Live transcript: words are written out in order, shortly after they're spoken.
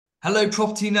Hello,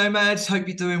 property nomads. Hope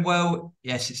you're doing well.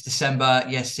 Yes, it's December.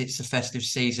 Yes, it's the festive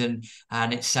season,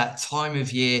 and it's that time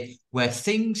of year where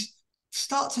things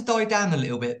start to die down a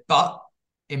little bit. But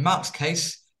in Mark's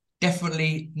case,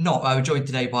 definitely not. I was joined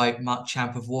today by Mark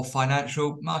Champ of Wharf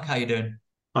Financial. Mark, how you doing?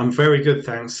 I'm very good,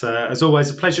 thanks. As always,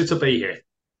 a pleasure to be here.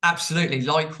 Absolutely,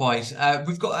 likewise.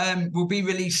 We'll be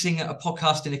releasing a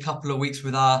podcast in a couple of weeks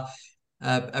with our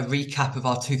a recap of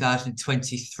our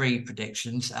 2023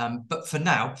 predictions. But for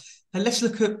now, let's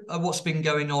look at what's been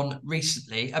going on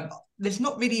recently. There's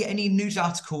not really any news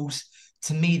articles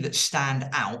to me that stand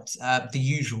out. The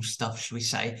usual stuff, shall we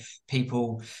say?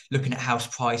 People looking at house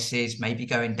prices, maybe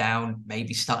going down,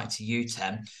 maybe starting to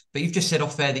U-turn. But you've just said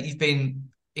off there that you've been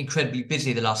incredibly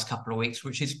busy the last couple of weeks,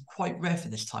 which is quite rare for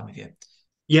this time of year.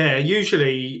 Yeah,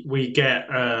 usually we get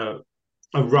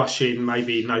a rush in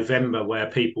maybe November where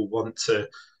people want to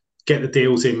get the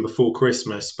deals in before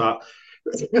Christmas, but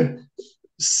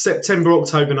September,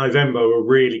 October, November were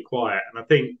really quiet. And I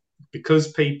think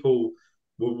because people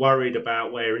were worried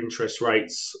about where interest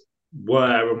rates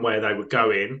were and where they were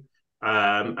going,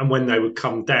 and when they would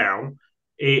come down,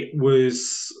 it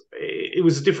was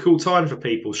a difficult time for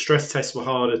people. Stress tests were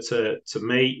harder to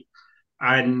meet,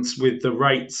 and with the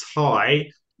rates high,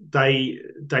 they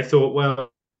thought, well,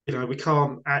 we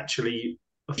can't actually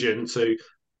to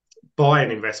buy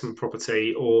an investment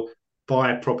property or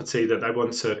buy a property that they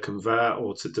want to convert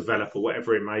or to develop or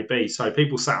whatever it may be. So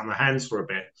people sat on their hands for a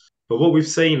bit. But what we've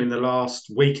seen in the last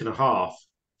week and a half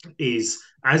is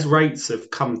as rates have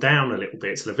come down a little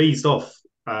bit, so they've eased off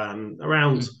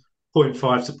around Mm.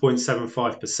 0.5 to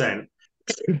 0.75%,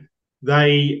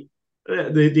 they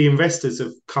the investors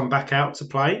have come back out to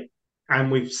play, and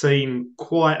we've seen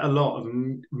quite a lot of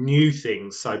new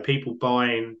things. So people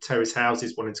buying terrace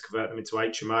houses, wanting to convert them into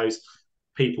HMOs,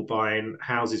 people buying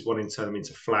houses, wanting to turn them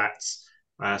into flats,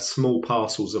 small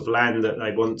parcels of land that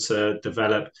they want to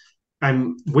develop.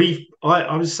 And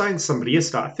I was saying to somebody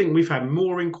yesterday, I think we've had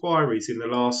more inquiries in the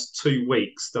last 2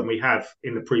 weeks than we have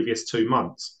in the previous 2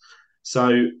 months.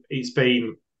 So it's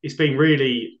been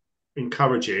really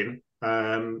encouraging,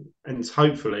 and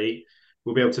hopefully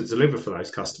we'll be able to deliver for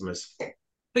those customers.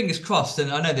 Fingers crossed.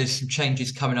 And I know there's some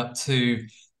changes coming up to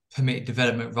permitted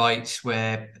development rights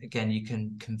where, again, you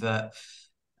can convert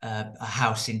a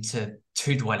house into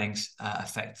two dwellings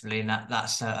effectively. And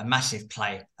that's a massive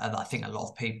play that I think a lot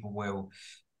of people will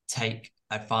take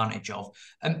advantage of.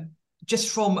 Just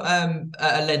from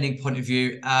a lending point of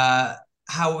view, how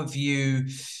have you,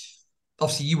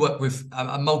 obviously, you work with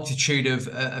a multitude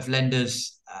of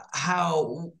lenders.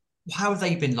 How have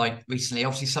they been like recently?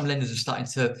 Obviously, some lenders are starting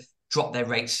to drop their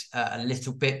rates a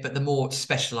little bit, but the more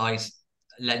specialised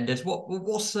lenders, what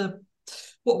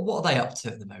are they up to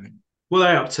at the moment? What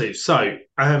are they up to? So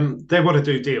they want to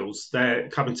do deals. They're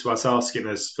coming to us asking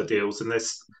us for deals, and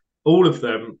there's all of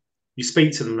them. You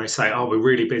speak to them, they say, "Oh, we're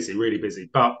really busy, really busy,"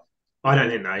 but I don't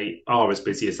think they are as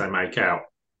busy as they make out.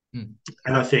 Hmm.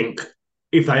 And I think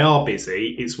if they are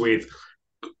busy, it's with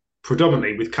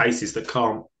predominantly with cases that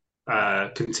can't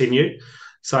continue.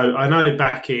 So I know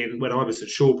back in when I was at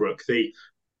Shawbrook,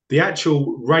 the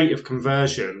actual rate of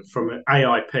conversion from an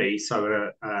AIP,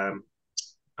 so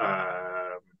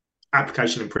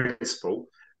application in principle,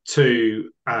 to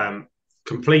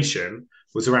completion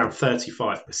was around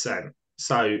 35%.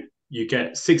 So you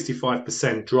get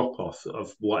 65% drop off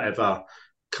of whatever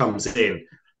comes in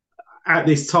at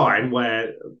this time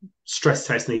where stress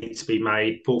tests need to be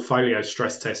made, portfolio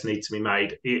stress tests need to be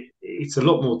made. It's a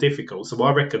lot more difficult. So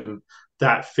I reckon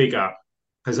that figure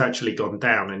has actually gone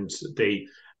down, and the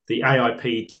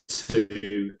AIP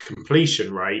to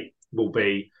completion rate will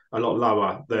be a lot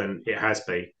lower than it has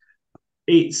been.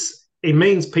 It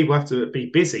means people have to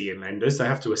be busy in lenders. They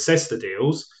have to assess the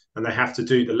deals and they have to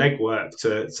do the legwork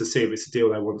to see if it's a deal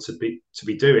they want to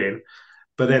be doing.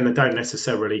 But then they don't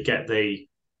necessarily get the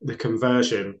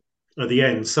conversion at the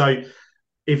end. So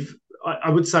if I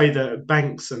would say that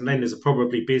banks and lenders are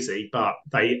probably busy, but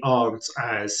they aren't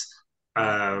as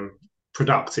um,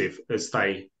 productive as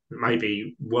they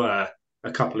maybe were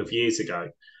a couple of years ago.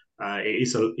 It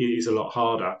is a lot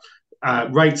harder.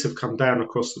 Rates have come down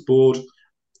across the board.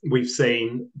 We've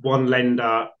seen one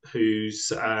lender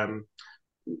who's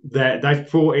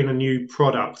they've brought in a new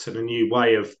product and a new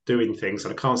way of doing things,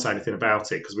 and I can't say anything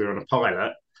about it because we're on a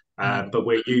pilot, Mm. but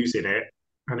we're using it,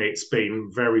 and it's been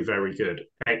very, very good,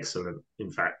 excellent, in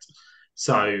fact.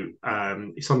 So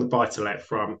it's on the buy to let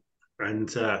front, and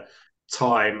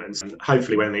time, and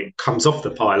hopefully when it comes off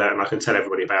the pilot and I can tell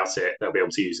everybody about it, they'll be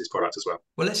able to use this product as well.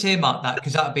 Well, let's earmark that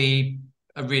because that'd be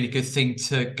a really good thing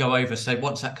to go over. So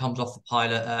once that comes off the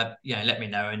pilot, let me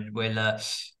know and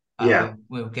Yeah.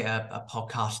 We'll get a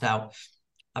podcast out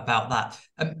about that.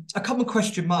 A common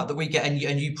question, Mark, that we get, and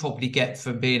you probably get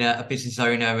from being a business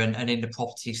owner and in the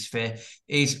property sphere,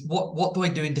 is what do I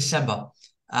do in December?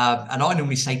 And I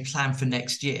normally say plan for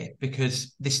next year,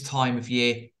 because this time of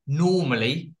year,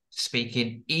 normally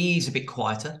speaking, is a bit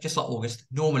quieter, just like August.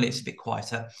 Normally it's a bit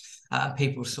quieter. And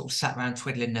people sort of sat around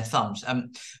twiddling their thumbs.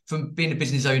 From being a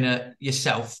business owner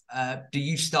yourself, do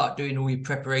you start doing all your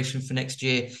preparation for next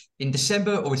year in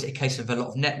December, or is it a case of a lot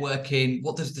of networking?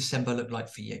 What does December look like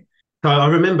for you? So I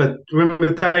remember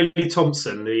Daley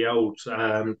Thompson, the old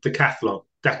decathlete.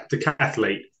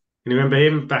 Can you remember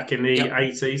him back in the Yep.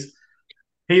 80s?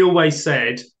 He always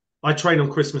said, "I train on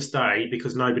Christmas Day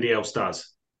because nobody else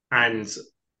does," and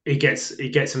he gets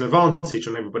an advantage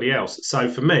on everybody else.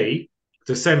 So for me,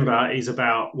 December is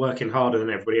about working harder than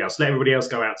everybody else. Let everybody else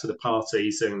go out to the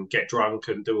parties and get drunk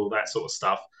and do all that sort of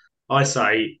stuff. I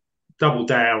say, double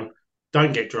down,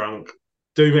 don't get drunk,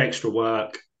 do extra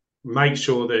work, make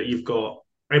sure that you've got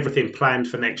everything planned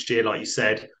for next year, like you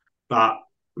said, but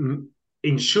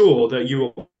ensure that you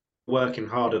are working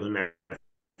harder than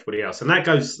everybody else. And that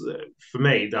goes, for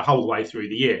me, the whole way through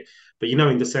the year. But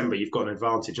in December, you've got an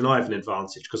advantage, and I have an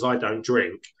advantage because I don't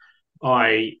drink.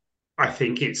 I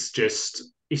think it's just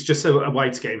a way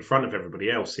to get in front of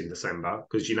everybody else in December,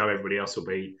 because everybody else will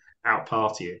be out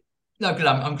partying. No, good.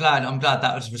 I'm glad. I'm glad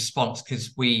that was a response,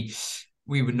 because we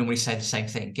would normally say the same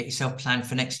thing. Get yourself planned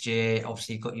for next year.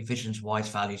 Obviously, you've got your visions, wise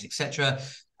values, etc.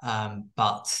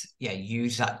 But yeah,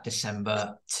 use that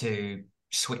December to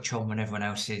switch on when everyone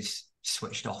else is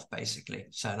switched off, basically.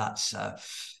 So that's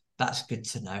good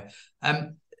to know.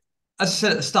 As I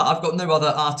said at the start, I've got no other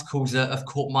articles that have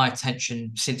caught my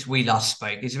attention since we last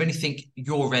spoke. Is there anything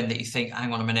your end that you think,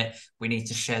 hang on a minute, we need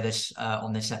to share this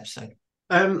on this episode?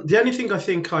 The only thing I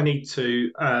think I need to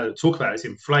talk about is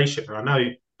inflation. And I know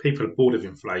people are bored of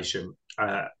inflation,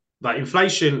 but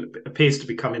inflation appears to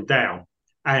be coming down,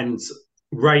 and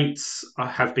rates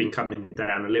have been coming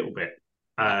down a little bit.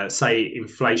 Say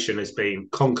inflation has been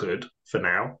conquered for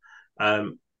now.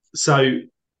 So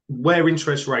where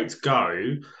interest rates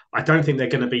go, I don't think they're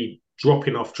going to be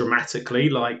dropping off dramatically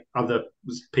like other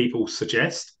people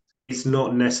suggest. It's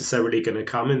not necessarily going to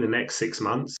come in the next 6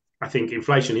 months. I think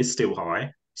inflation is still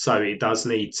high, so it does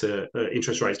need to.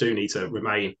 Interest rates do need to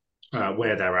remain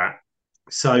where they're at.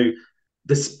 So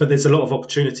but there's a lot of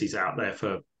opportunities out there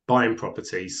for buying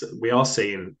properties. We are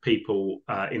seeing people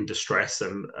in distress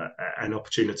and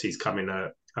opportunities coming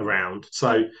around.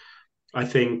 So I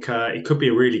think it could be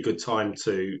a really good time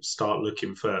to start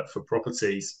looking for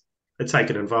properties and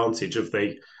taking advantage of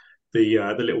the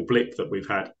little blip that we've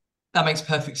had. That makes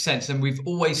perfect sense. And we've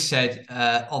always said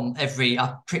I'm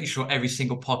pretty sure every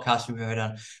single podcast we've ever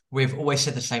done, we've always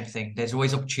said the same thing. There's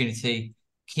always opportunity.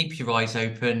 Keep your eyes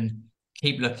open,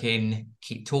 keep looking,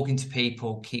 keep talking to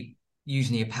people, keep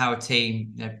using your power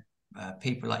team,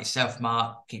 people like yourself,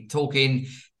 Mark, keep talking,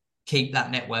 keep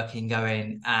that networking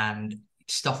going, and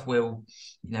stuff will,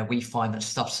 we find that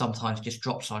stuff sometimes just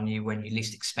drops on you when you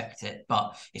least expect it,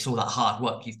 but it's all that hard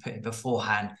work you've put in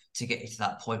beforehand to get you to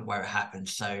that point where it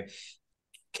happens. So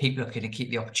keep looking and keep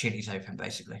the opportunities open,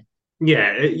 basically.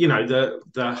 Yeah,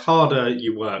 the harder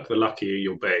you work, the luckier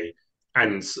you'll be,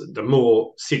 and the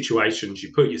more situations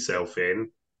you put yourself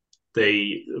in,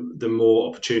 the more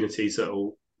opportunities that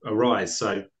will arise.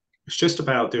 So it's just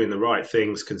about doing the right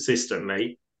things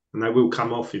consistently, and they will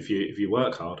come off if you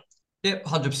work hard. Yep,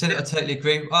 100%. I totally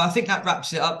agree. I think that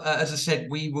wraps it up. As I said,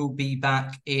 we will be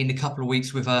back in a couple of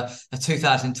weeks with a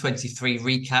 2023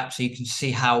 recap, so you can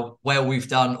see how well we've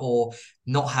done or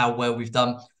not how well we've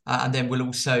done. And then we'll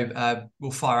also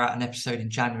we'll fire out an episode in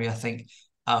January, I think,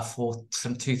 for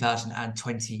some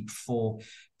 2024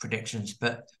 predictions.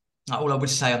 But all I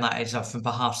would say on that is,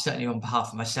 certainly on behalf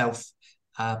of myself,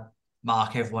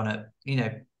 Mark, everyone at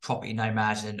Property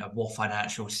Nomads and Wharf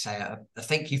Financial, say a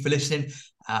thank you for listening,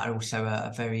 and also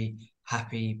a very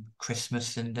happy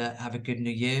Christmas, and have a good New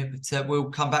Year. But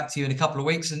we'll come back to you in a couple of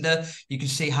weeks, and you can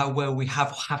see how well we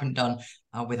haven't done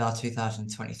with our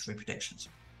 2023 predictions.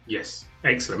 Yes,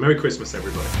 excellent. Merry Christmas,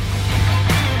 everybody.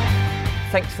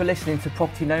 Thanks for listening to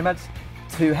Property Nomads.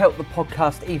 To help the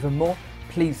podcast even more,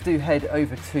 please do head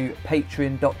over to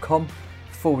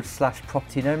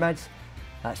patreon.com/Property Nomads.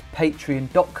 That's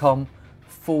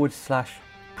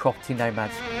patreon.com/Property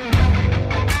Nomads.